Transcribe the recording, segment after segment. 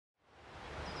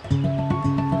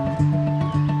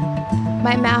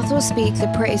My mouth will speak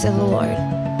the praise of the Lord.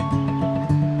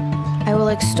 I will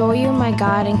extol you, my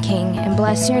God and King, and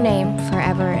bless your name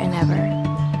forever and ever.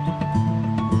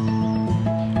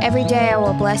 Every day I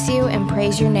will bless you and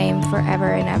praise your name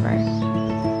forever and ever.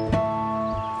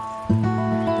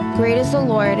 Great is the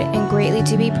Lord and greatly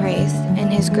to be praised,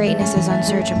 and his greatness is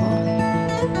unsearchable.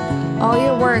 All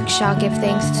your works shall give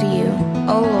thanks to you,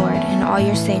 O Lord, and all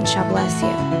your saints shall bless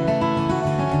you.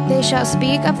 They shall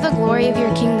speak of the glory of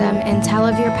your kingdom and tell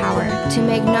of your power, to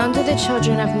make known to the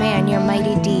children of man your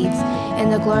mighty deeds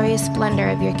and the glorious splendor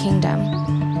of your kingdom.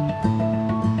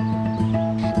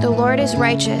 The Lord is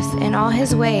righteous in all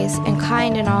his ways and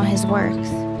kind in all his works.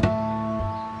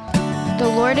 The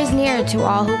Lord is near to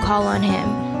all who call on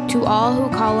him, to all who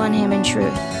call on him in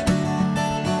truth.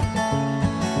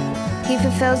 He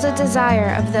fulfills the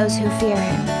desire of those who fear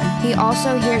him. He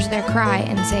also hears their cry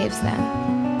and saves them.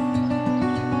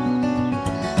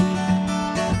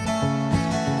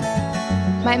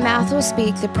 My mouth will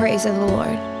speak the praise of the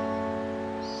Lord.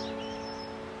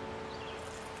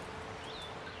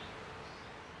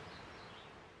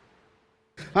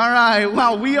 All right,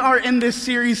 well, we are in this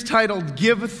series titled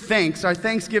Give Thanks, our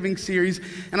Thanksgiving series.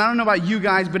 And I don't know about you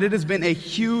guys, but it has been a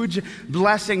huge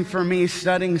blessing for me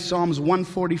studying Psalms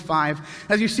 145.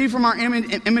 As you see from our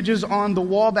images on the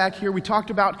wall back here, we talked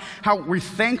about how we're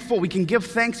thankful. We can give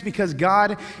thanks because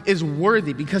God is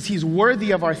worthy, because he's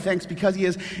worthy of our thanks, because he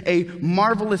is a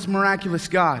marvelous, miraculous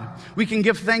God. We can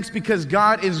give thanks because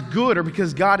God is good, or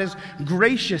because God is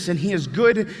gracious and he is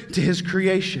good to his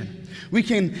creation. We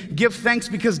can give thanks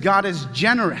because God is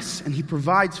generous and he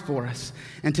provides for us.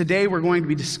 And today we're going to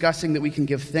be discussing that we can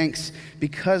give thanks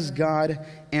because God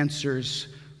answers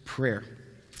prayer.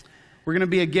 We're going to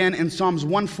be again in Psalms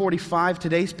 145.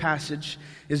 Today's passage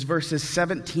is verses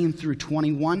 17 through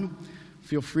 21.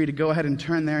 Feel free to go ahead and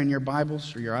turn there in your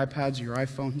Bibles or your iPads or your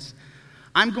iPhones.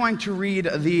 I'm going to read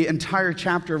the entire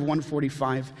chapter of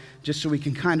 145 just so we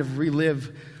can kind of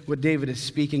relive what David is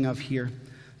speaking of here.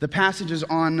 The passages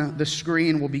on the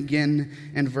screen will begin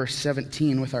in verse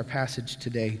 17 with our passage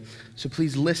today. So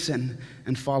please listen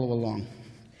and follow along.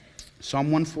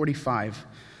 Psalm 145,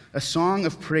 a song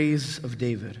of praise of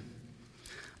David.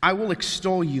 I will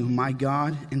extol you, my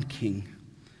God and King,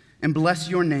 and bless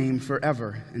your name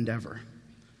forever and ever.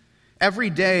 Every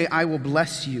day I will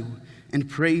bless you and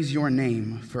praise your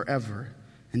name forever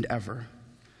and ever.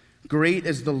 Great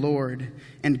is the Lord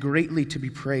and greatly to be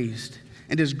praised,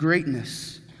 and his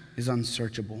greatness is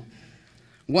unsearchable.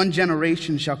 One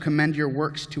generation shall commend your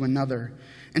works to another,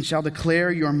 and shall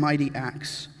declare your mighty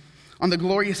acts. On the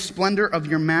glorious splendor of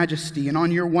your majesty and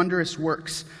on your wondrous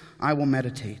works I will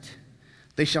meditate.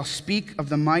 They shall speak of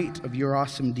the might of your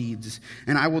awesome deeds,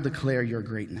 and I will declare your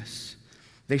greatness.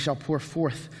 They shall pour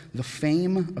forth the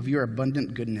fame of your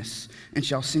abundant goodness, and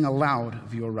shall sing aloud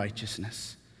of your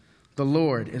righteousness. The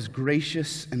Lord is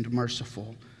gracious and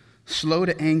merciful, slow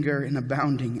to anger and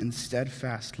abounding in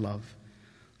steadfast love.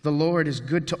 The Lord is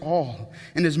good to all,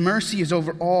 and his mercy is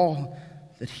over all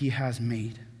that he has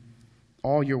made.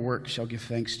 All your works shall give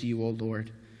thanks to you, O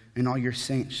Lord, and all your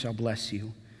saints shall bless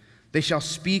you. They shall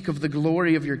speak of the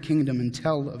glory of your kingdom and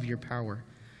tell of your power,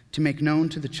 to make known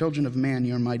to the children of man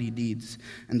your mighty deeds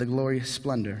and the glorious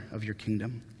splendor of your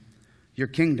kingdom. Your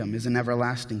kingdom is an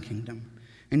everlasting kingdom,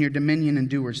 and your dominion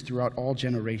endures throughout all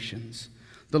generations.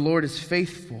 The Lord is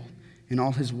faithful in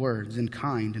all his words and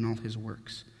kind in all his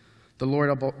works. The Lord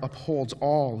upholds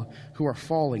all who are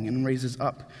falling and raises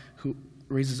up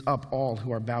all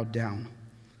who are bowed down.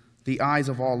 The eyes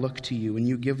of all look to you, and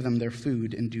you give them their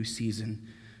food in due season.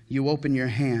 You open your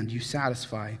hand, you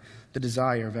satisfy the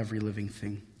desire of every living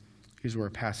thing. Here's where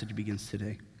our passage begins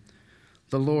today.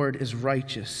 The Lord is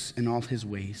righteous in all his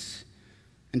ways,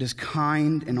 and is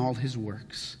kind in all his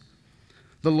works.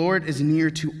 The Lord is near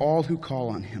to all who call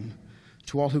on him,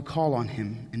 to all who call on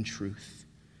him in truth.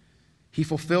 He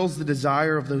fulfills the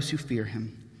desire of those who fear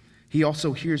him. He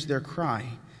also hears their cry,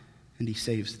 and he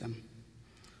saves them.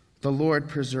 The Lord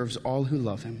preserves all who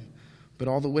love him, but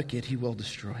all the wicked he will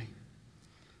destroy.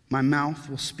 My mouth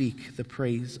will speak the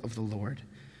praise of the Lord,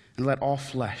 and let all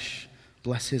flesh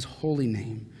bless his holy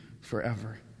name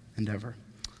forever and ever.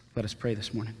 Let us pray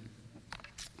this morning.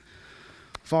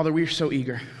 Father, we are so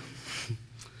eager.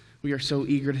 We are so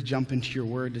eager to jump into your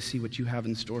word to see what you have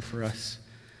in store for us.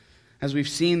 As we've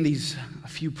seen these a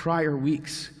few prior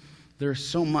weeks, there's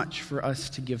so much for us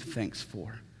to give thanks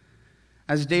for.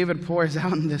 As David pours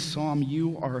out in this psalm,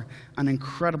 you are an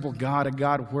incredible God, a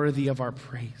God worthy of our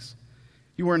praise.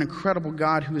 You are an incredible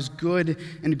God who is good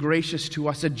and gracious to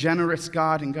us, a generous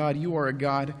God, and God, you are a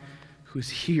God who is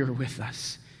here with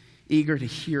us eager to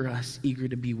hear us, eager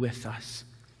to be with us,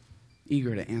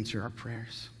 eager to answer our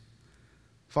prayers.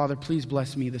 Father, please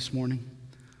bless me this morning.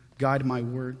 Guide my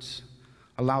words.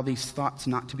 Allow these thoughts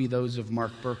not to be those of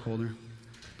Mark Burkholder,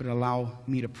 but allow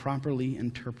me to properly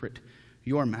interpret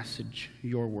your message,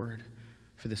 your word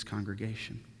for this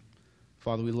congregation.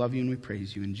 Father, we love you and we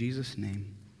praise you. In Jesus'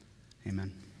 name,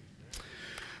 amen.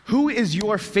 Who is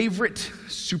your favorite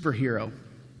superhero?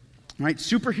 Right?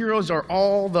 Superheroes are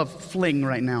all the fling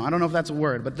right now. I don't know if that's a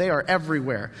word, but they are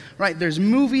everywhere. Right? There's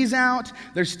movies out,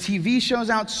 there's TV shows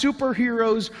out.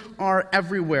 Superheroes are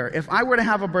everywhere. If I were to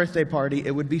have a birthday party, it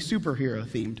would be superhero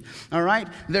themed. All right?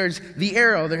 There's the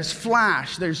Arrow, there's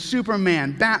Flash, there's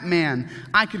Superman, Batman.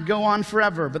 I could go on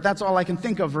forever, but that's all I can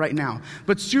think of right now.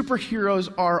 But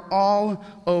superheroes are all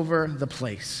over the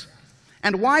place.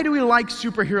 And why do we like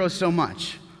superheroes so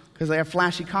much? Because they have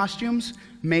flashy costumes?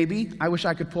 Maybe. I wish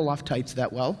I could pull off tights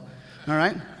that well. All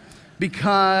right?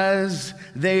 Because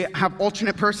they have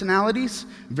alternate personalities?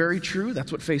 Very true.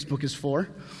 That's what Facebook is for.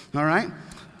 All right?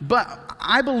 But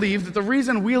I believe that the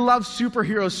reason we love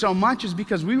superheroes so much is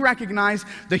because we recognize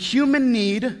the human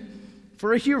need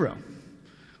for a hero.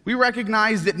 We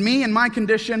recognize that me and my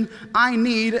condition, I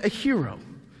need a hero.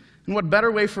 And what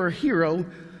better way for a hero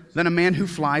than a man who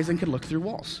flies and can look through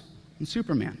walls? And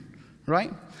Superman,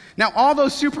 right? Now, all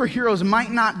those superheroes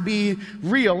might not be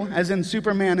real, as in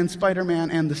Superman and Spider-Man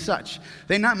and the such.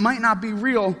 They might not be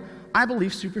real. I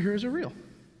believe superheroes are real.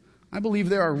 I believe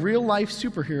there are real-life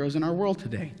superheroes in our world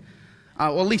today.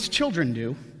 Well, at least children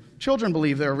do. Children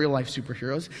believe there are real-life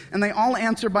superheroes, and they all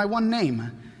answer by one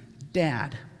name,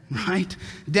 Dad, right?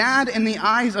 Dad, in the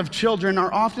eyes of children,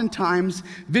 are oftentimes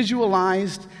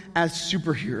visualized as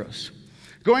superheroes.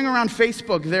 Going around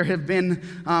Facebook, there have been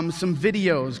some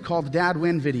videos called Dad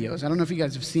Win videos. I don't know if you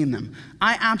guys have seen them.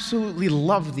 I absolutely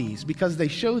love these because they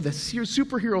show the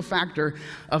superhero factor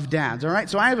of dads, all right?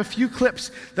 So I have a few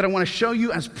clips that I want to show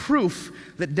you as proof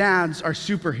that dads are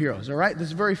superheroes, all right?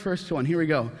 This very first one, here we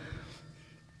go.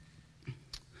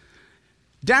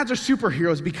 Dads are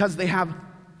superheroes because they have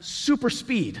super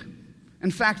speed.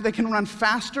 In fact, they can run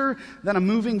faster than a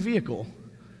moving vehicle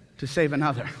to save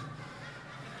another.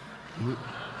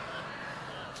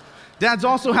 Dads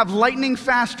also have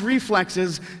lightning-fast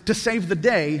reflexes to save the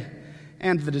day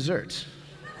and the desserts.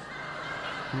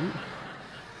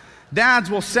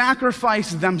 Dads will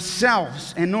sacrifice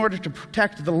themselves in order to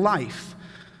protect the life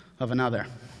of another.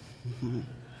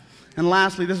 And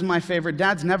lastly, this is my favorite,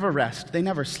 dads never rest. They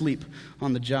never sleep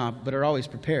on the job, but are always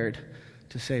prepared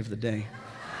to save the day.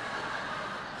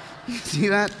 See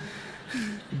that?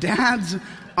 Dads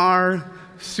are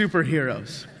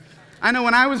superheroes. I know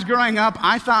when I was growing up,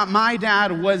 I thought my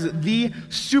dad was the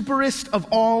superest of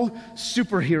all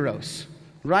superheroes,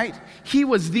 right? He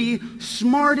was the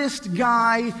smartest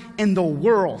guy in the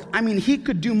world. I mean, he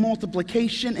could do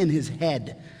multiplication in his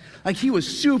head. Like, he was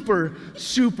super,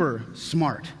 super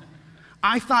smart.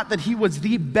 I thought that he was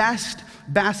the best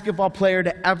basketball player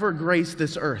to ever grace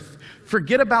this earth.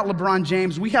 Forget about LeBron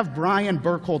James. We have Brian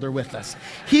Burkholder with us.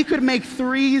 He could make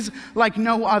threes like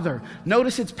no other.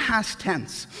 Notice it's past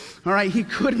tense. All right, he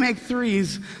could make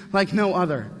threes like no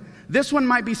other. This one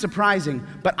might be surprising,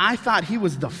 but I thought he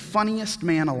was the funniest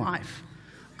man alive.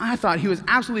 I thought he was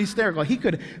absolutely hysterical. He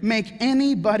could make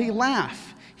anybody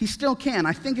laugh. He still can.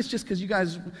 I think it's just because you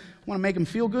guys want to make him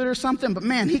feel good or something, but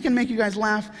man, he can make you guys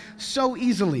laugh so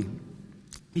easily.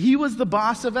 He was the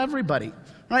boss of everybody.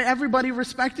 Right? Everybody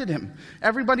respected him.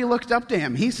 Everybody looked up to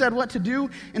him. He said what to do,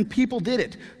 and people did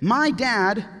it. My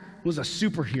dad was a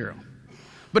superhero.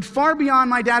 But far beyond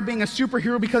my dad being a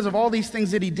superhero because of all these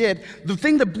things that he did, the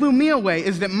thing that blew me away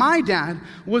is that my dad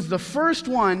was the first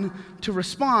one to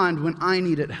respond when I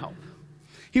needed help.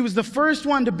 He was the first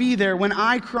one to be there when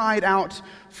I cried out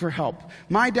for help.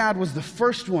 My dad was the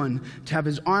first one to have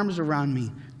his arms around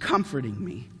me, comforting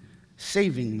me,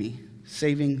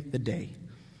 saving the day.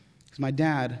 Because my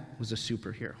dad was a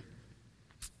superhero.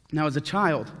 Now, as a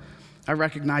child, I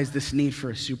recognized this need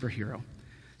for a superhero.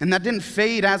 And that didn't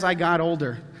fade as I got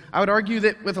older. I would argue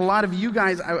that with a lot of you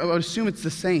guys, I would assume it's the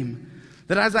same.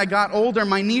 That as I got older,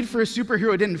 my need for a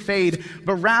superhero didn't fade,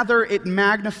 but rather it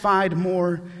magnified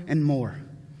more and more.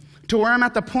 To where I'm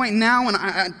at the point now, and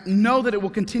I know that it will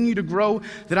continue to grow,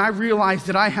 that I realize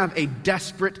that I have a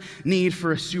desperate need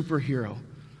for a superhero.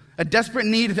 A desperate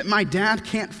need that my dad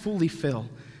can't fully fill.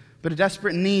 But a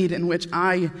desperate need in which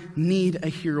I need a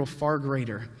hero far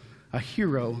greater, a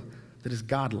hero that is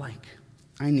godlike.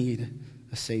 I need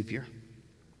a Savior.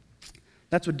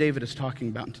 That's what David is talking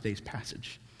about in today's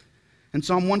passage. In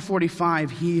Psalm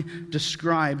 145, he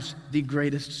describes the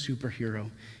greatest superhero.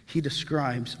 He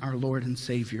describes our Lord and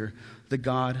Savior, the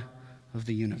God of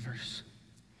the universe.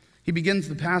 He begins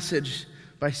the passage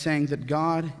by saying that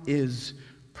God is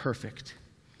perfect.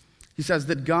 He says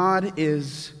that God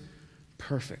is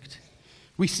perfect.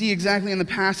 We see exactly in the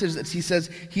passage that he says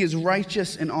he is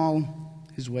righteous in all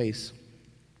his ways.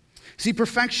 See,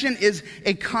 perfection is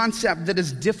a concept that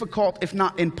is difficult, if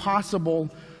not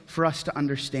impossible, for us to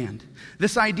understand.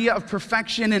 This idea of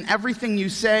perfection in everything you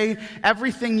say,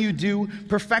 everything you do,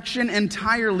 perfection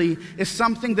entirely is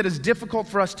something that is difficult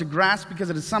for us to grasp because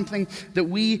it is something that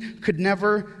we could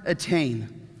never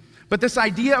attain. But this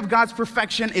idea of God's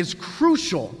perfection is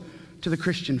crucial to the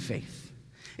Christian faith.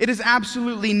 It is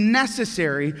absolutely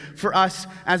necessary for us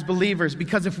as believers,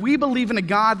 because if we believe in a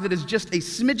God that is just a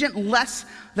smidgen less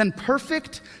than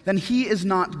perfect, then he is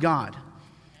not God.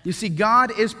 You see,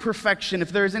 God is perfection.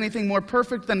 If there is anything more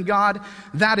perfect than God,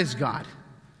 that is God.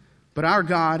 But our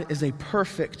God is a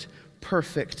perfect,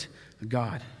 perfect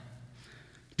God.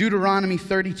 Deuteronomy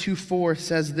 32:4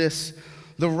 says this,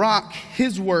 "The rock,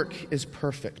 his work is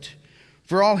perfect,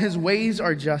 for all his ways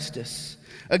are justice.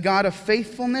 A God of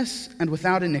faithfulness and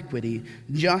without iniquity,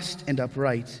 just and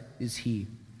upright is he."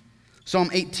 Psalm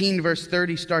 18 verse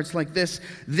 30 starts like this,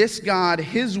 "This God,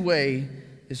 his way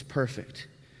is perfect."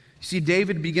 You see,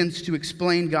 David begins to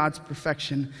explain God's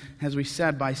perfection, as we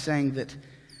said, by saying that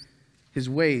his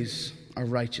ways are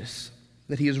righteous,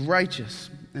 that he is righteous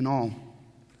in all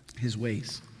his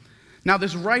ways. Now,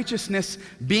 this righteousness,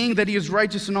 being that he is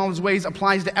righteous in all his ways,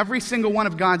 applies to every single one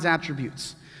of God's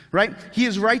attributes. Right? He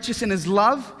is righteous in his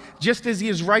love, just as he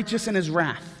is righteous in his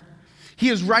wrath. He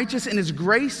is righteous in his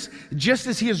grace, just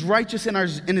as he is righteous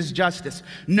in his justice.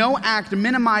 No act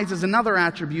minimizes another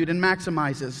attribute and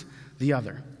maximizes the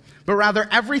other. But rather,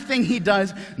 everything he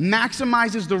does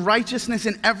maximizes the righteousness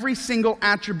in every single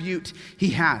attribute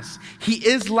he has. He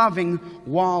is loving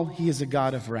while he is a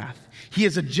God of wrath. He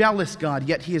is a jealous God,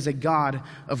 yet he is a God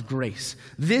of grace.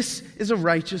 This is a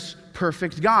righteous,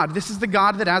 perfect God. This is the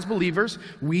God that as believers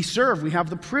we serve. We have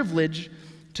the privilege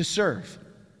to serve.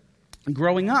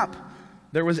 Growing up,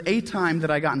 there was a time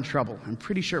that I got in trouble. I'm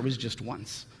pretty sure it was just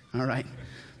once. All right?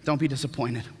 Don't be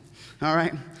disappointed. All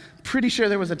right? Pretty sure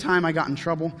there was a time I got in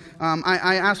trouble.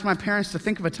 I asked my parents to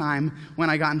think of a time when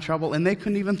I got in trouble, and they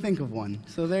couldn't even think of one.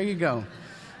 So there you go.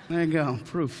 There you go.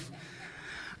 Proof.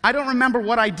 I don't remember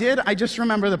what I did. I just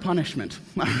remember the punishment.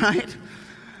 All right?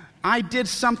 I did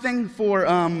something for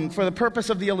the purpose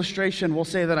of the illustration. We'll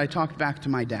say that I talked back to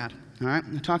my dad. All right?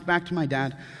 I talked back to my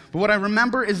dad. But what I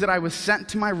remember is that I was sent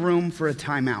to my room for a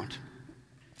timeout.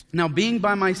 Now, being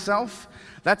by myself,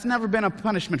 that's never been a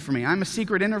punishment for me. I'm a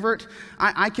secret introvert.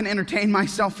 I can entertain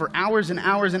myself for hours and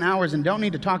hours and hours and don't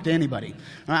need to talk to anybody.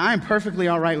 All right? I am perfectly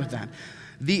all right with that.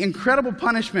 The incredible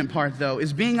punishment part, though,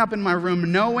 is being up in my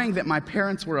room knowing that my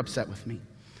parents were upset with me.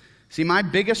 See, my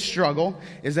biggest struggle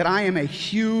is that I am a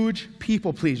huge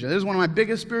people pleaser. This is one of my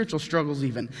biggest spiritual struggles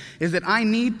even, is that I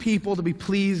need people to be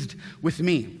pleased with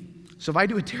me. So if I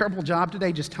do a terrible job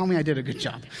today, just tell me I did a good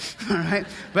job, all right?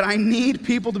 But I need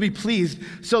people to be pleased.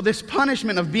 So this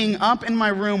punishment of being up in my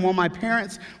room while my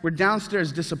parents were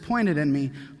downstairs disappointed in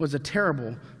me was a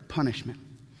terrible punishment.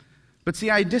 But see,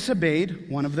 I disobeyed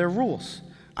one of their rules.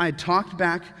 I had talked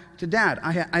back to Dad.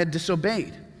 I had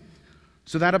disobeyed.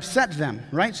 So that upset them,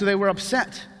 right? So they were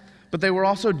upset. But they were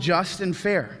also just and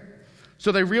fair.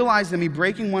 So they realized that me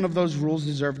breaking one of those rules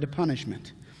deserved a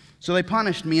punishment. So they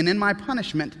punished me, and in my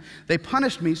punishment, they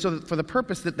punished me so that for the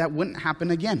purpose that that wouldn't happen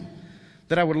again,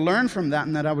 that I would learn from that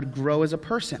and that I would grow as a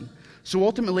person. So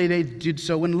ultimately, they did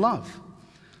so in love.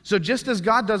 So just as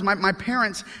God does, my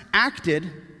parents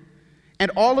acted, and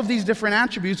all of these different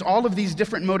attributes, all of these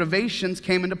different motivations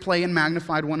came into play and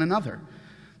magnified one another.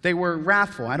 They were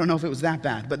wrathful. I don't know if it was that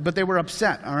bad, but they were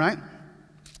upset, all right?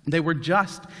 They were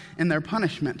just in their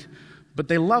punishment, but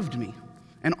they loved me.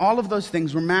 And all of those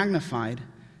things were magnified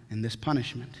in this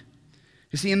punishment.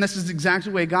 You see, and this is exactly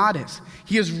the way God is.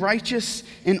 He is righteous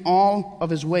in all of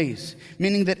his ways,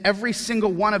 meaning that every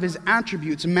single one of his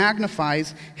attributes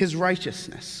magnifies his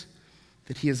righteousness,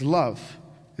 that he is love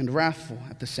and wrathful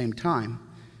at the same time,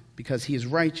 because he is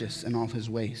righteous in all his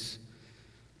ways.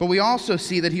 But we also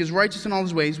see that he is righteous in all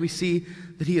his ways. We see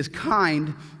that he is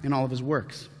kind in all of his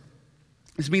works.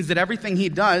 This means that everything he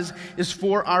does is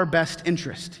for our best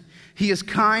interest. He is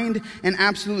kind in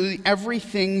absolutely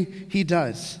everything he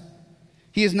does.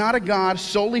 He is not a God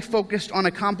solely focused on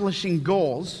accomplishing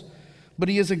goals, but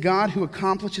he is a God who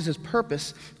accomplishes his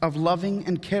purpose of loving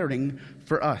and caring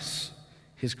for us,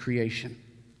 his creation.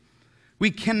 We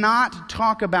cannot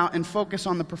talk about and focus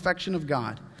on the perfection of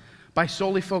God by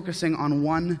solely focusing on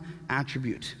one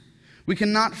attribute. We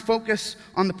cannot focus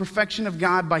on the perfection of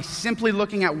God by simply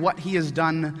looking at what he has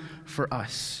done for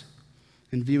us.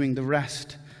 and viewing the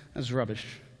rest as rubbish.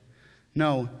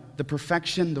 No, the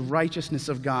perfection, the righteousness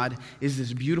of God is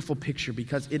this beautiful picture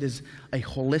because it is a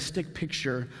holistic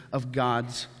picture of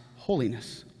God's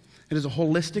holiness. It is a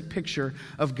holistic picture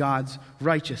of God's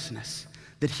righteousness,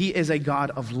 that he is a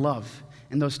God of love.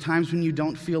 In those times when you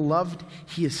don't feel loved,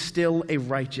 he is still a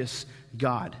righteous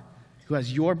God who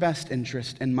has your best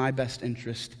interest and my best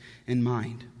interest in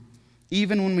mind.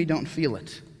 Even when we don't feel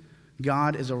it,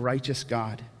 God is a righteous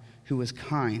God who is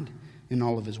kind in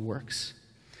all of his works.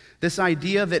 This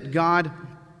idea that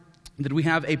we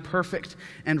have a perfect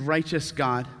and righteous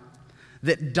God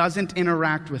that doesn't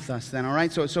interact with us then, all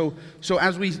right? So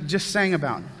as we just sang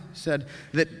about, said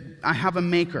that I have a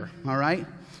maker, all right?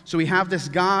 So we have this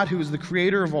God who is the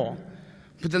creator of all.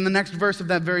 But then the next verse of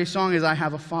that very song is I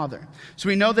have a father. So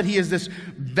we know that he is this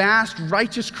vast,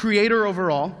 righteous creator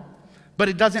over all, but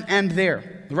it doesn't end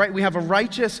there, right? We have a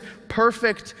righteous,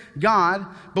 perfect God,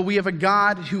 but we have a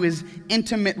God who is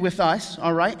intimate with us,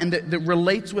 all right? And that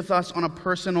relates with us on a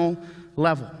personal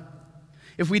level.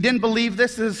 If we didn't believe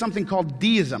this is something called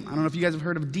deism. I don't know if you guys have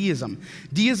heard of deism.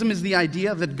 Deism is the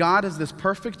idea that God is this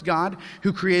perfect God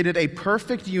who created a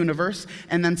perfect universe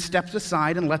and then steps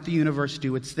aside and let the universe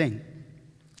do its thing.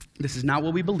 This is not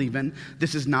what we believe in.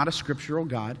 This is not a scriptural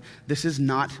God. This is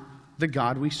not the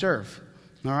God we serve.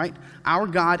 All right? Our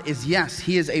God is, yes,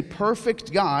 he is a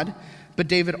perfect God, but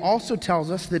David also tells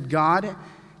us that God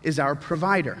is our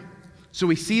provider. So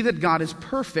we see that God is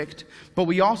perfect, but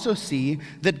we also see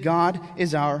that God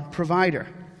is our provider.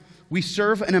 We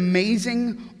serve an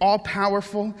amazing,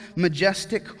 all-powerful,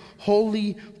 majestic,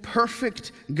 holy,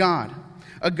 perfect God.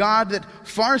 A God that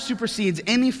far supersedes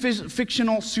any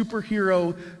fictional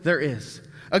superhero there is.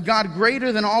 A God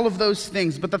greater than all of those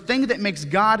things. But the thing that makes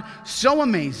God so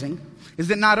amazing is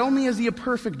that not only is he a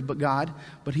perfect God,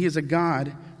 but he is a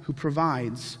God who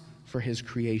provides for his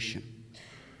creation.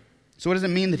 So what does it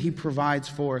mean that he provides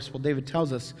for us? Well, David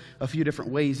tells us a few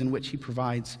different ways in which he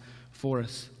provides for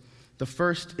us. The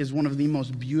first is one of the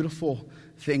most beautiful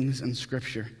things in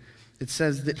Scripture. It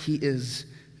says that he is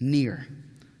near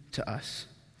to us.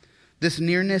 This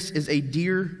nearness is a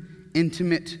dear,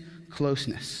 intimate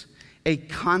closeness, a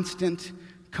constant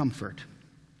comfort.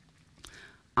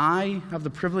 I have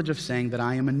the privilege of saying that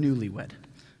I am a newlywed,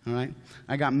 all right?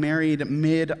 I got married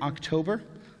mid-October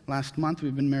last month.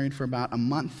 We've been married for about a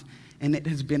month, and it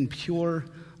has been pure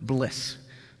bliss.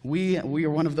 We are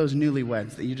one of those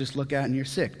newlyweds that you just look at and you're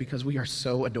sick because we are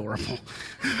so adorable.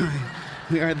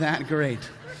 We are that great.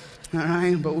 All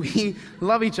right, but we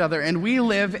love each other, and we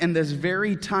live in this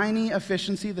very tiny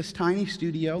efficiency, this tiny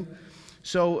studio.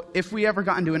 So if we ever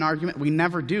got into an argument, we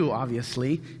never do,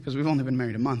 obviously, because we've only been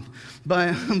married a month.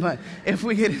 But if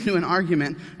we get into an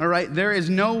argument, all right, there is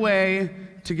no way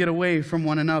to get away from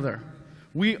one another.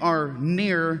 We are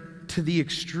near to the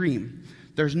extreme.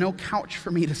 There's no couch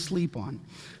for me to sleep on,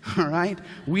 all right?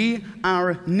 We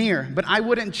are near, but I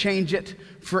wouldn't change it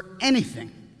for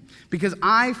anything. Because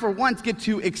I, for once, get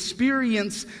to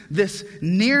experience this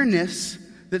nearness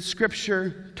that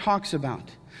Scripture talks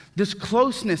about. This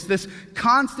closeness, this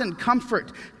constant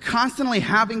comfort, constantly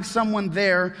having someone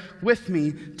there with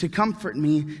me to comfort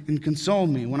me and console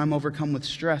me when I'm overcome with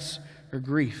stress or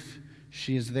grief.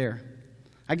 She is there.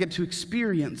 I get to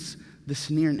experience this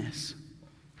nearness.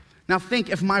 Now think,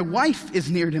 if my wife is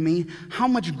near to me, how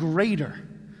much greater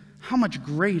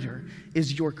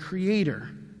is your Creator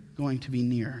going to be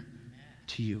near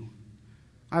to you?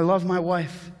 I love my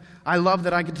wife. I love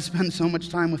that I get to spend so much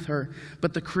time with her.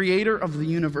 But the Creator of the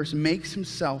universe makes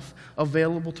himself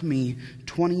available to me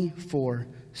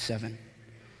 24/7.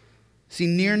 See,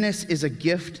 nearness is a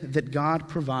gift that God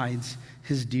provides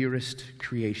his dearest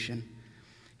creation.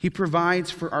 He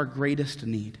provides for our greatest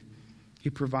need.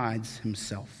 He provides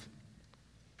himself.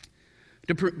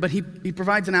 But he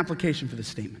provides an application for this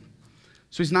statement.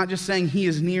 So he's not just saying he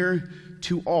is near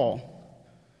to all,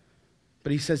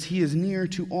 but he says he is near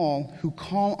to all who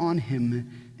call on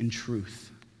him in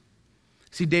truth.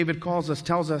 See, David tells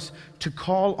us to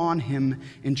call on him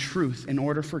in truth in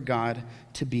order for God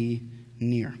to be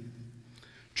near.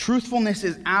 Truthfulness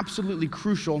is absolutely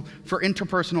crucial for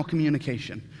interpersonal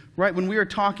communication, right? When we are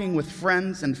talking with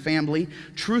friends and family,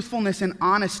 truthfulness and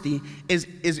honesty is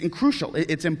crucial.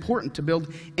 It's important to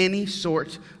build any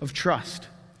sort of trust.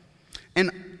 And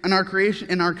in our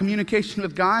communication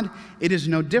with God, it is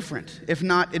no different. If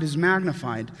not, it is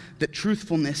magnified that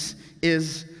truthfulness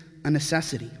is a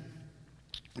necessity.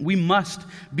 We must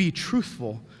be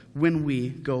truthful when we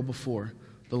go before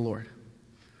the Lord.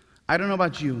 I don't know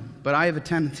about you, but I have a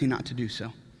tendency not to do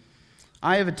so.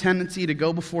 I have a tendency to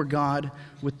go before God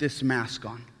with this mask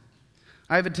on.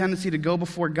 I have a tendency to go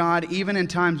before God even in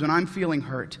times when I'm feeling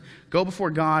hurt. Go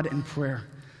before God in prayer,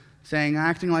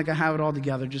 acting like I have it all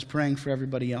together, just praying for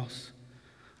everybody else.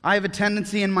 I have a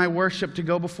tendency in my worship to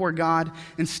go before God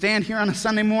and stand here on a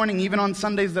Sunday morning, even on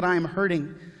Sundays that I am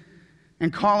hurting,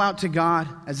 and call out to God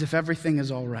as if everything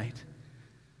is all right.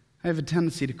 I have a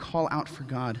tendency to call out to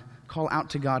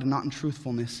God, not in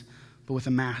truthfulness, but with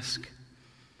a mask.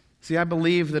 See, I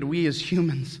believe that we as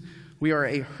humans, we are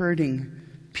a hurting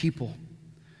people,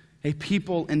 a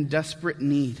people in desperate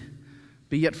need.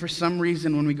 But yet for some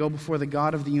reason, when we go before the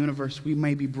God of the universe, we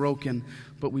may be broken,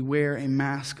 but we wear a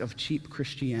mask of cheap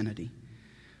Christianity.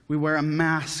 We wear a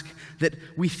mask that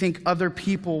we think other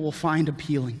people will find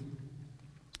appealing.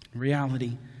 In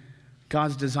reality,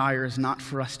 God's desire is not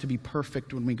for us to be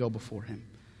perfect when we go before Him.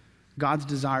 God's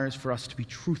desire is for us to be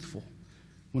truthful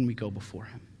when we go before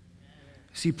Him.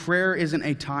 See, prayer isn't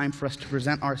a time for us to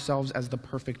present ourselves as the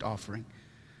perfect offering.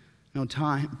 No,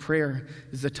 prayer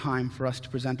is the time for us to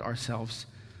present ourselves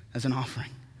as an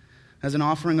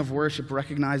offering of worship,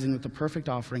 recognizing that the perfect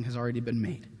offering has already been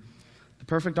made. The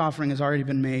perfect offering has already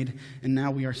been made, and now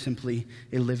we are simply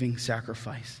a living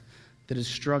sacrifice that is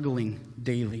struggling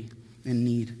daily in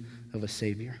need of a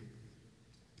Savior.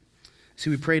 See,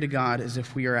 we pray to God as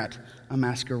if we are at a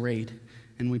masquerade,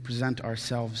 and we present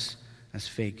ourselves as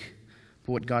fake.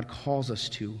 But what God calls us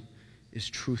to is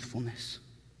truthfulness.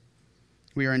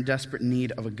 We are in desperate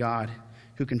need of a God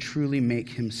who can truly make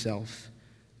Himself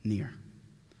near.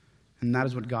 And that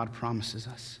is what God promises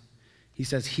us. He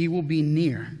says He will be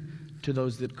near to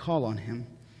those that call on Him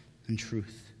in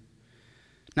truth.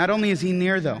 Not only is He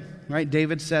near, though, right?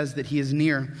 David says that He is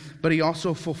near, but He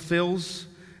also fulfills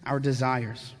our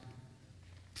desires.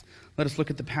 Let us look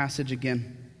at the passage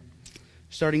again.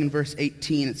 Starting in verse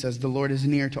 18, it says, "The Lord is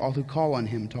near to all who call on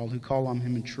Him, to all who call on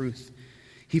Him in truth.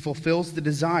 He fulfills the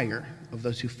desire of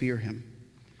those who fear Him.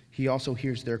 He also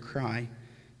hears their cry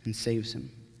and saves him."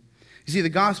 You see, the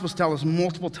Gospels tell us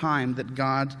multiple times that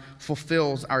God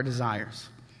fulfills our desires.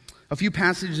 A few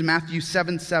passages in Matthew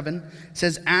 7:7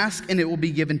 says, "Ask and it will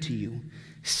be given to you.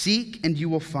 Seek and you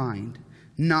will find.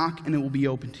 Knock and it will be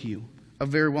opened to you." A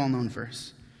very well-known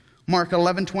verse. Mark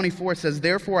 11:24 says,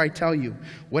 "Therefore I tell you,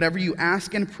 whatever you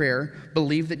ask in prayer,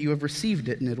 believe that you have received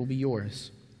it and it will be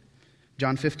yours."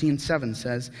 John 15:7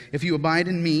 says, "If you abide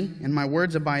in me and my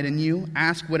words abide in you,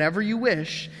 ask whatever you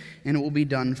wish and it will be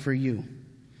done for you."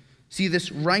 See,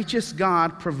 this righteous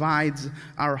God provides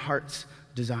our heart's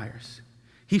desires.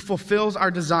 He fulfills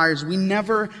our desires. We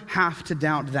never have to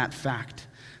doubt that fact,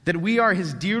 that we are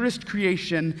His dearest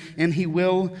creation and He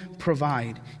will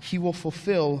provide. He will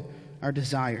fulfill our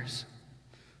desires.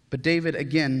 But David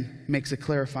again makes a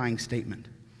clarifying statement.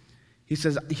 He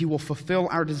says He will fulfill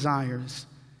our desires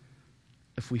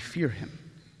if we fear Him.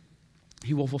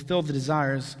 He will fulfill the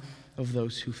desires of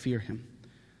those who fear Him.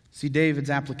 See, David's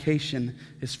application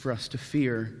is for us to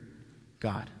fear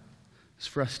God. It's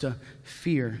for us to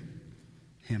fear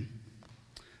Him.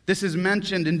 This is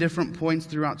mentioned in different points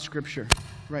throughout Scripture,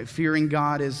 right? Fearing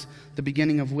God is the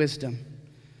beginning of wisdom.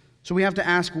 So we have to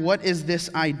ask, what is this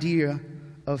idea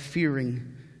of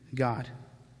fearing God?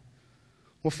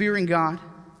 Well, fearing God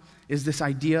is this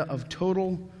idea of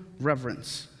total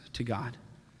reverence to God.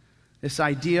 This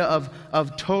idea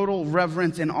of total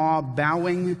reverence and awe,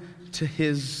 bowing to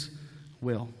His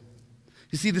will.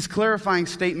 You see, this clarifying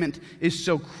statement is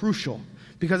so crucial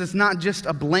because it's not just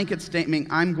a blanket statement,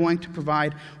 I'm going to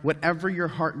provide whatever your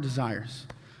heart desires.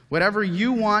 Whatever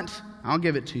you want, I'll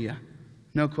give it to you.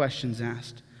 No questions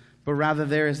asked. But rather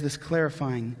there is this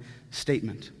clarifying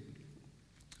statement.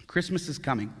 Christmas is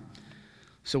coming.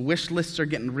 So wish lists are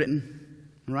getting written,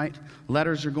 right?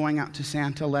 Letters are going out to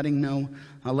Santa, letting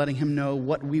him know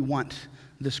what we want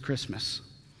this Christmas.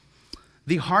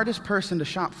 The hardest person to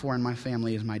shop for in my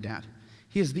family is my dad.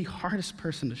 He is the hardest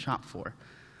person to shop for.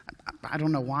 I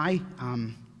don't know why.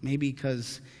 Maybe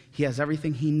because he has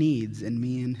everything he needs in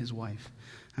me and his wife.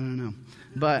 I don't know.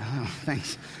 But,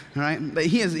 thanks. All right? But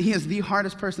he is the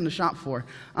hardest person to shop for.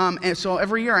 And so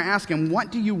every year I ask him,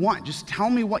 what do you want? Just tell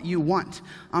me what you want.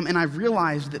 And I've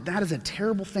realized that is a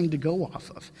terrible thing to go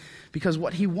off of. Because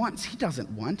what he wants, he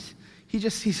doesn't want. He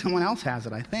just sees someone else has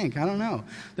it, I think. I don't know.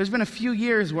 There's been a few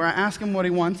years where I ask him what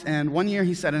he wants, and one year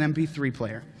he said an MP3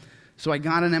 player. So I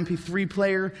got an MP3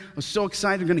 player. I was so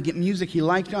excited. I'm going to get music he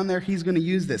liked on there. He's going to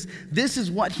use this. This is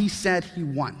what he said he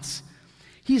wants.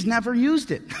 He's never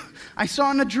used it. I saw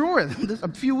in a drawer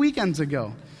a few weekends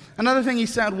ago. Another thing he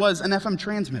said was an FM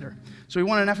transmitter. So he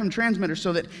wanted an FM transmitter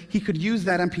so that he could use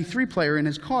that MP3 player in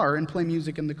his car and play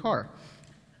music in the car.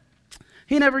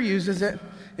 He never uses it.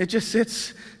 It just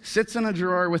sits in a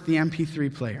drawer with the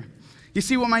MP3 player. You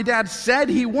see, what my dad said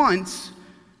he wants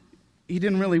he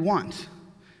didn't really want.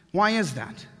 Why is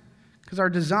that? Because our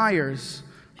desires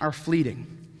are fleeting.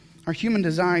 Our human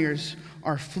desires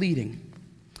are fleeting.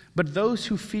 But those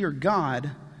who fear God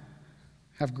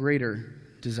have greater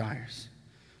desires.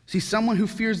 See, someone who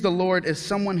fears the Lord is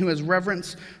someone who has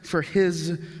reverence for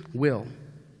his will.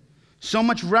 So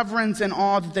much reverence and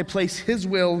awe that they place his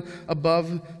will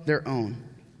above their own.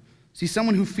 See,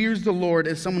 someone who fears the Lord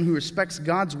is someone who respects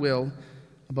God's will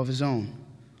above his own.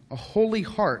 A holy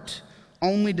heart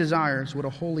only desires what a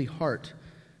holy heart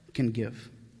can give.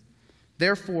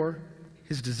 Therefore,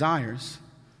 his desires,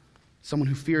 someone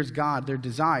who fears God, their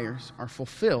desires are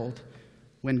fulfilled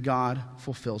when God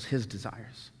fulfills his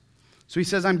desires. So he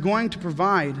says, I'm going to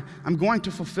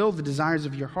fulfill the desires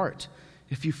of your heart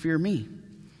if you fear me.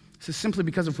 This is simply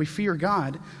because if we fear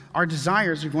God, our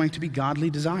desires are going to be godly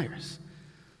desires.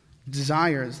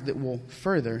 Desires that will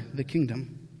further the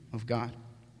kingdom of God.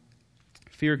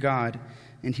 Fear God,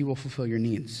 and he will fulfill your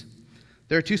needs.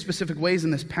 There are two specific ways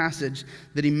in this passage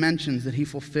that he mentions that he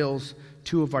fulfills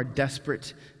two of our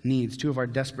desperate needs, two of our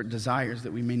desperate desires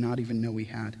that we may not even know we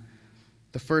had.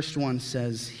 The first one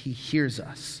says he hears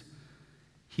us.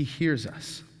 He hears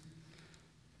us.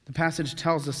 The passage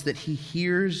tells us that he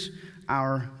hears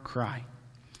our cry.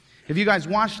 If you guys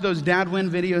watched those Dad Win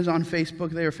videos on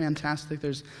Facebook, they are fantastic.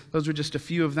 those were just a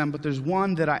few of them, but there's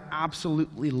one that I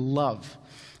absolutely love.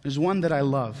 There's one that I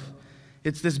love.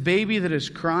 It's this baby that is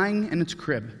crying in its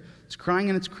crib. It's crying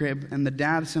in its crib, and the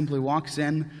dad simply walks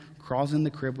in, crawls in the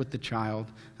crib with the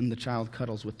child, and the child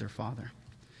cuddles with their father.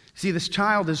 See, this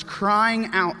child is crying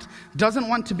out, doesn't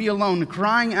want to be alone,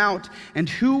 crying out, and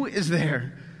who is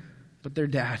there but their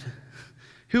dad?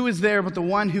 Who is there but the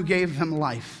one who gave them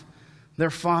life? Their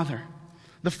father.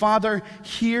 The father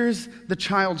hears the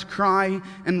child's cry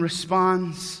and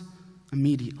responds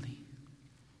immediately.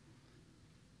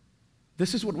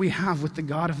 This is what we have with the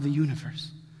God of the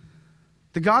universe.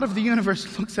 The God of the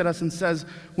universe looks at us and says,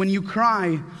 when you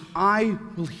cry, I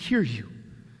will hear you.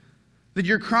 That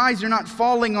your cries are not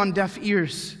falling on deaf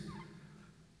ears,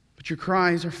 but your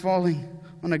cries are falling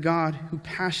on a God who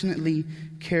passionately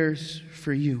cares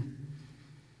for you.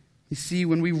 You see,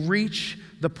 when we reach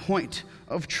the point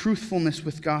of truthfulness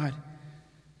with God,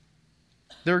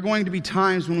 there are going to be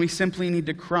times when we simply need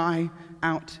to cry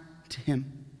out to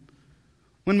him.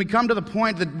 When we come to the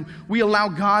point that we allow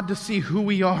God to see who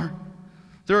we are,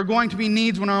 there are going to be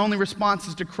needs when our only response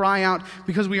is to cry out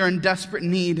because we are in desperate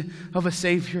need of a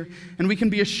Savior. And we can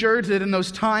be assured that in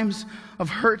those times of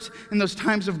hurt, in those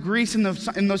times of grief, in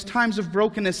those times of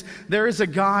brokenness, there is a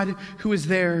God who is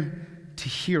there to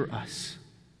hear us.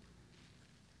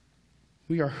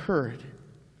 We are heard.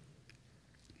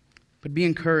 But be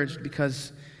encouraged,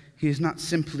 because he is not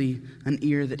simply an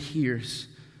ear that hears,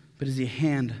 but is a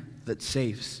hand that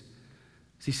saves.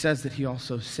 As he says that he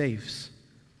also saves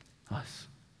us.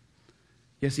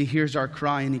 Yes, he hears our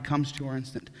cry and he comes to our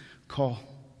instant call.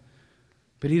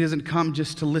 But he doesn't come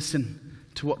just to listen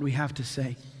to what we have to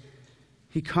say.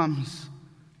 He comes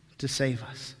to save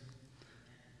us.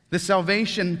 This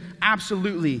salvation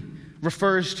absolutely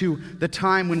refers to the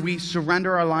time when we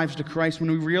surrender our lives to Christ, when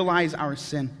we realize our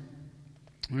sin.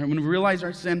 When we realize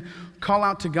our sin, call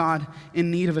out to God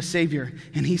in need of a Savior,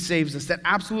 and he saves us. That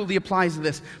absolutely applies to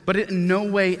this, but it in no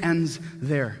way ends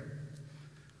there.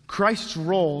 Christ's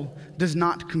role does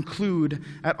not conclude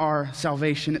at our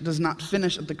salvation. It does not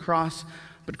finish at the cross,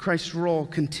 but Christ's role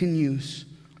continues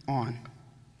on.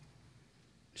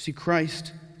 See,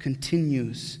 Christ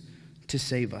continues to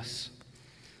save us.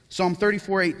 Psalm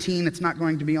 34:18, it's not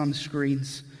going to be on the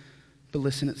screens, but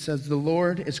listen, it says, "The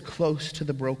Lord is close to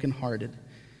the brokenhearted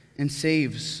and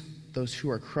saves those who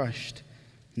are crushed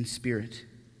in spirit."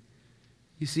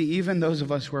 You see, even those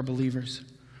of us who are believers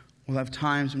will have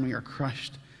times when we are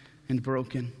crushed and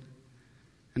broken.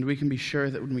 And we can be sure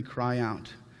that when we cry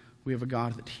out, we have a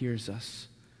God that hears us.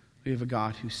 We have a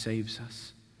God who saves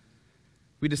us.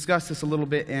 We discussed this a little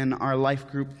bit in our life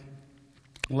group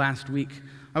last week.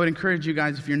 I would encourage you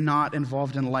guys, if you're not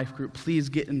involved in a life group, please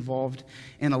get involved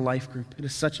in a life group. It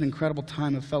is such an incredible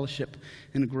time of fellowship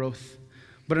and growth.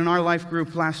 But in our life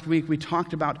group last week, we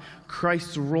talked about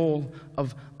Christ's role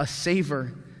of a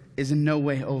savior is in no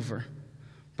way over,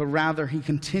 but rather he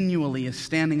continually is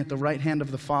standing at the right hand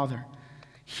of the Father,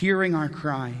 hearing our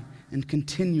cry and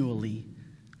continually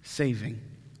saving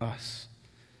us.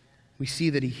 We see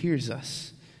that he hears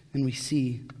us, and we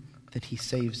see that he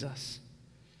saves us.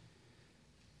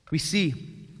 We see,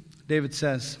 David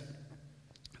says,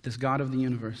 this God of the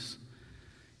universe,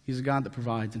 he's a God that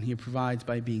provides, and he provides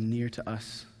by being near to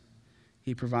us.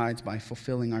 He provides by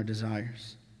fulfilling our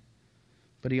desires.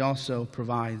 But he also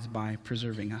provides by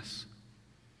preserving us.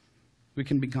 we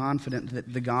can be confident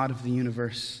that the God of the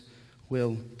universe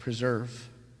will preserve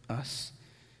us.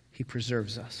 He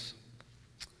preserves us.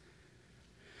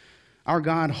 Our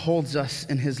God holds us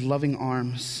in his loving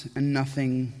arms, and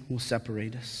nothing will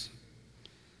separate us.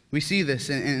 We see this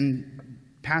in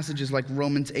passages like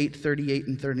Romans 8:38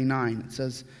 and 39. It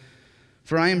says,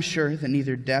 "For I am sure that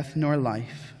neither death nor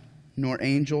life, nor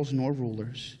angels nor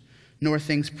rulers, nor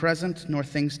things present nor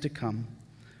things to come,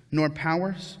 nor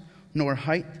powers, nor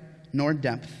height, nor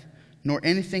depth, nor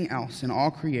anything else in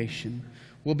all creation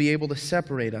will be able to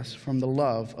separate us from the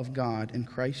love of God in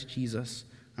Christ Jesus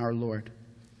our Lord."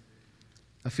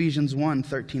 Ephesians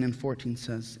 1:13 and 14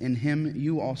 says, "In him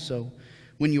you also,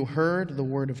 when you heard the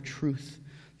word of truth,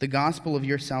 the gospel of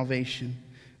your salvation,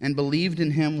 and believed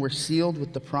in him, were sealed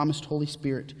with the promised Holy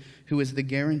Spirit, who is the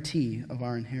guarantee of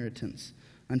our inheritance,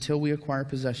 until we acquire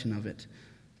possession of it,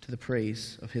 to the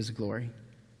praise of his glory."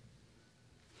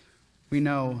 We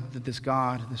know that this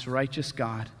God, this righteous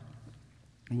God,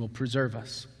 will preserve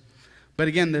us. But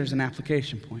again, there's an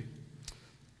application point. It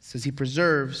says he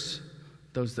preserves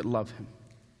those that love him.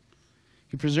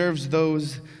 He preserves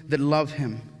those that love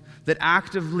him, that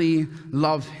actively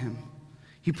love him.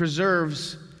 He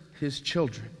preserves his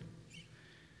children.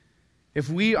 If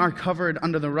we are covered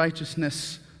under the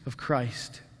righteousness of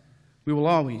Christ, we will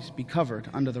always be covered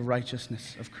under the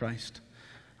righteousness of Christ.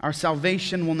 Our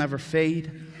salvation will never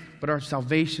fade, but our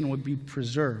salvation will be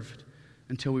preserved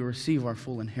until we receive our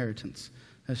full inheritance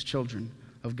as children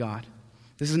of God.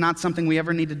 This is not something we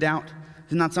ever need to doubt.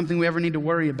 This is not something we ever need to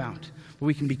worry about, but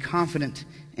we can be confident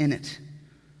in it.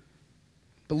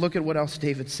 But look at what else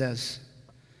David says.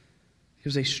 He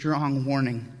gives a strong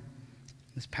warning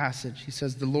in this passage. He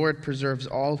says, "The Lord preserves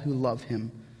all who love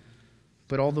him,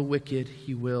 but all the wicked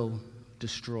he will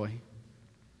destroy."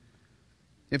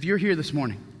 If you're here this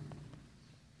morning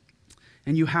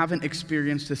and you haven't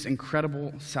experienced this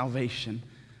incredible salvation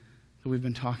that we've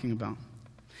been talking about,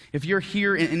 if you're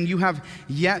here and you have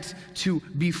yet to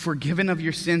be forgiven of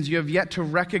your sins, you have yet to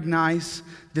recognize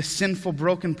the sinful,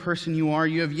 broken person you are,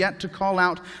 you have yet to call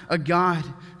out a God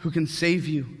who can save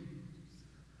you,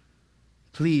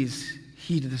 please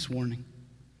heed this warning.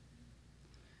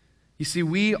 You see,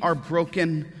 we are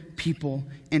broken people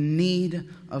in need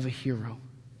of a hero.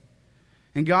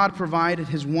 And God provided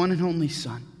his one and only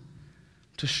Son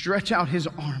to stretch out his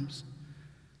arms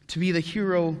to be the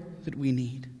hero that we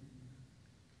need.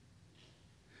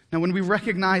 Now, when we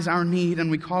recognize our need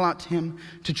and we call out to him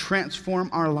to transform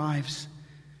our lives,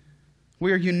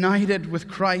 we are united with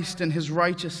Christ and his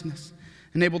righteousness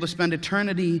and able to spend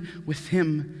eternity with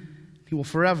him. He will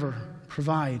forever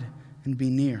provide and be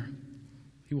near.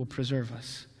 He will preserve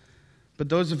us. But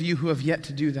those of you who have yet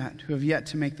to do that, who have yet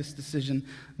to make this decision,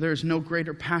 there is no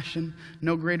greater passion,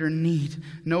 no greater need,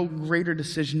 no greater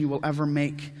decision you will ever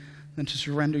make than to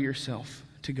surrender yourself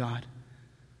to God.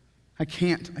 I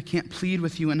can't plead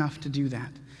with you enough to do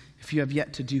that if you have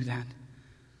yet to do that.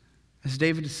 As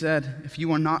David said, if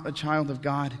you are not a child of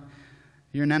God,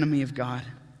 you're an enemy of God,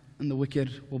 and the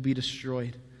wicked will be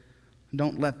destroyed.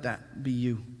 Don't let that be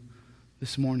you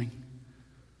this morning.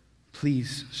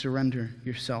 Please surrender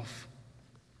yourself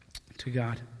to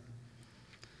God.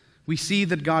 We see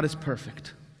that God is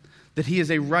perfect, that he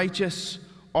is a righteous,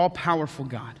 all-powerful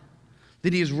God,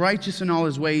 that he is righteous in all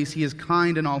his ways, he is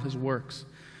kind in all his works.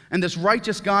 And this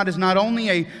righteous God is not only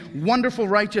a wonderful,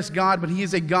 righteous God, but he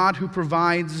is a God who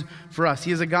provides for us.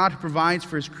 He is a God who provides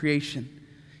for his creation.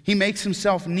 He makes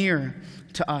himself near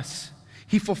to us.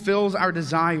 He fulfills our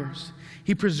desires.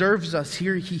 He preserves us.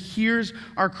 He hears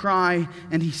our cry,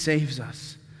 and he saves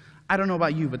us. I don't know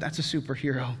about you, but that's a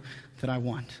superhero that I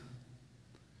want.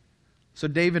 So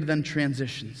David then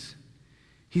transitions.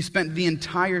 He spent the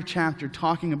entire chapter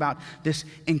talking about this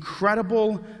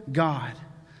incredible God,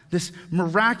 this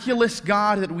miraculous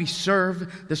God that we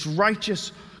serve, this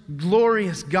righteous,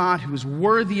 glorious God who is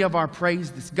worthy of our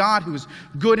praise, this God who is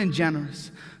good and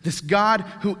generous, this God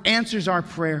who answers our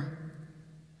prayer.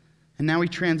 And now he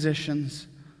transitions.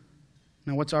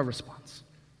 Now what's our response?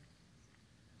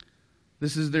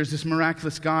 There's this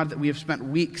miraculous God that we have spent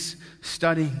weeks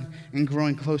studying and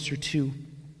growing closer to.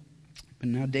 But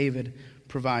now David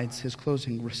provides his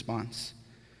closing response.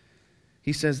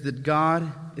 He says that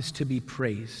God is to be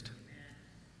praised.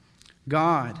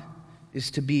 God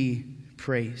is to be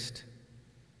praised.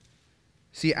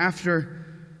 See, after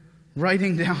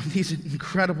writing down these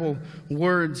incredible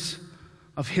words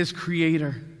of his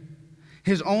Creator,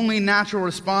 his only natural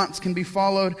response can be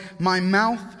followed, "My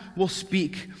mouth will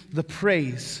speak the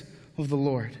praise of the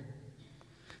Lord."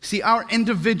 See, our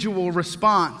individual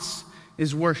response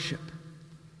is worship.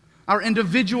 Our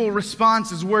individual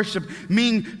response is worship,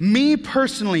 meaning me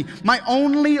personally, my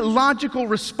only logical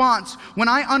response when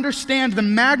I understand the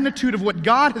magnitude of what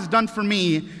God has done for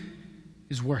me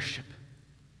is worship.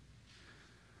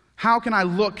 How can I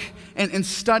look and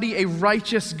study a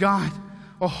righteous God,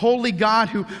 a holy God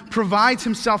who provides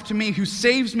himself to me, who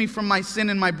saves me from my sin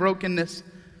and my brokenness,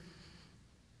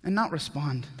 and not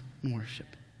respond in worship?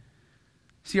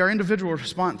 See, our individual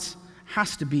response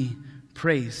has to be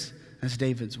praise, as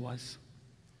David's was.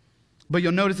 But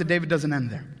you'll notice that David doesn't end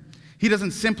there. He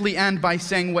doesn't simply end by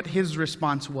saying what his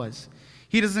response was.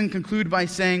 He doesn't conclude by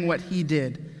saying what he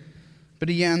did. But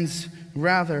he ends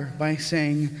rather by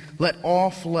saying, "Let all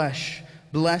flesh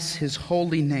bless his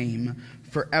holy name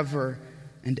forever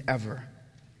and ever."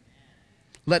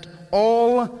 Let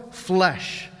all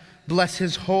flesh bless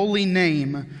his holy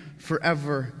name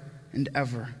forever and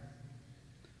ever.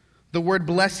 The word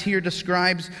bless here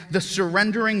describes the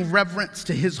surrendering reverence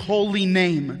to his holy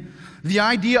name. The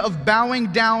idea of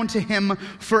bowing down to him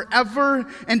forever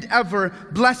and ever,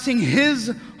 blessing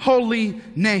his holy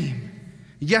name.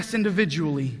 Yes,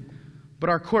 individually, but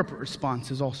our corporate response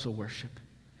is also worship.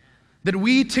 That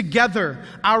we together,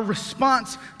 our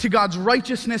response to God's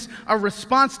righteousness, our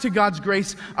response to God's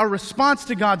grace, our response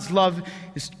to God's love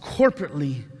is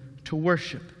corporately to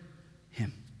worship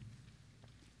him.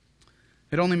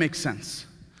 It only makes sense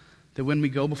that when we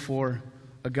go before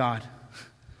a God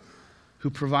who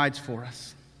provides for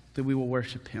us, that we will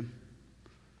worship him.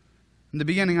 In the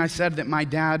beginning, I said that my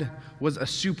dad was a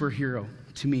superhero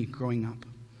to me growing up.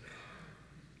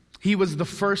 He was the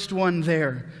first one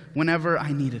there whenever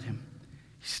I needed him.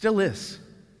 He still is.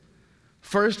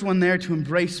 First one there to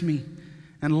embrace me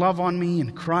and love on me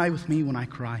and cry with me when I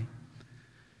cry.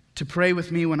 To pray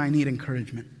with me when I need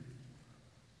encouragement.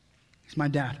 He's my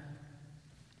dad.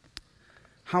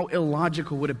 How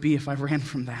illogical would it be if I ran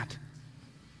from that?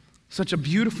 Such a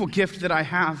beautiful gift that I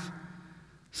have.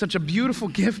 Such a beautiful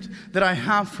gift that I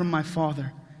have from my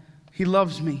Father. He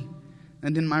loves me,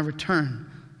 and in my return,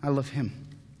 I love him.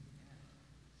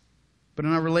 But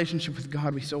in our relationship with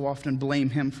God, we so often blame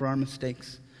him for our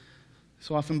mistakes.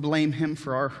 So often blame him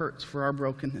for our hurts, for our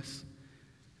brokenness.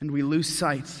 And we lose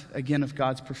sight, again, of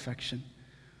God's perfection.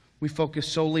 We focus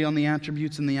solely on the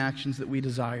attributes and the actions that we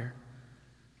desire.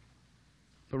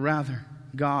 But rather,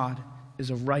 God is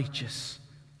a righteous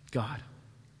God.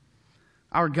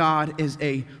 Our God is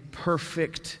a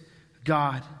perfect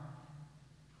God.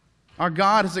 Our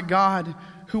God is a God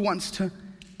who wants to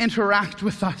interact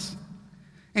with us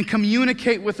and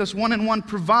communicate with us one-on-one,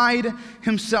 provide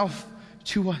himself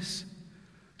to us,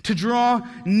 to draw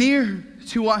near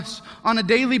to us on a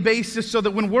daily basis so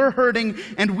that when we're hurting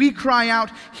and we cry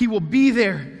out, he will be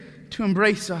there to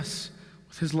embrace us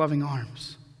with his loving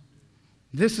arms.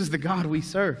 This is the God we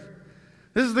serve.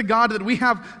 This is the God that we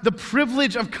have the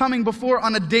privilege of coming before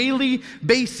on a daily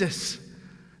basis.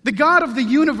 The God of the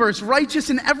universe, righteous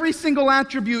in every single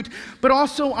attribute, but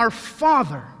also our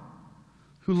Father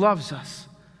who loves us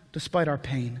despite our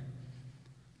pain,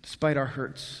 despite our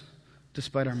hurts,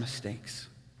 despite our mistakes.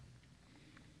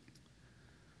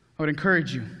 I would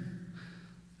encourage you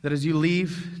that as you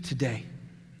leave today,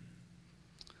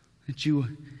 that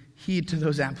you heed to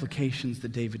those applications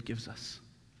that David gives us.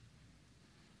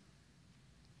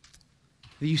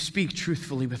 That you speak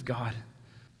truthfully with God.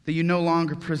 That you no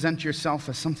longer present yourself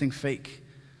as something fake,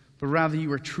 but rather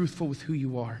you are truthful with who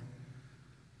you are.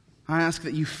 I ask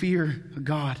that you fear a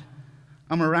God,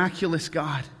 a miraculous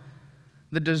God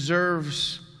that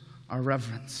deserves our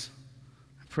reverence.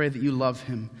 I pray that you love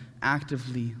him,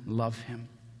 actively love him.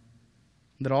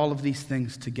 That all of these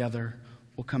things together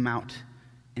will come out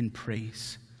in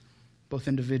praise, both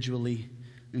individually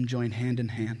and join hand in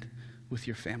hand with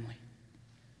your family.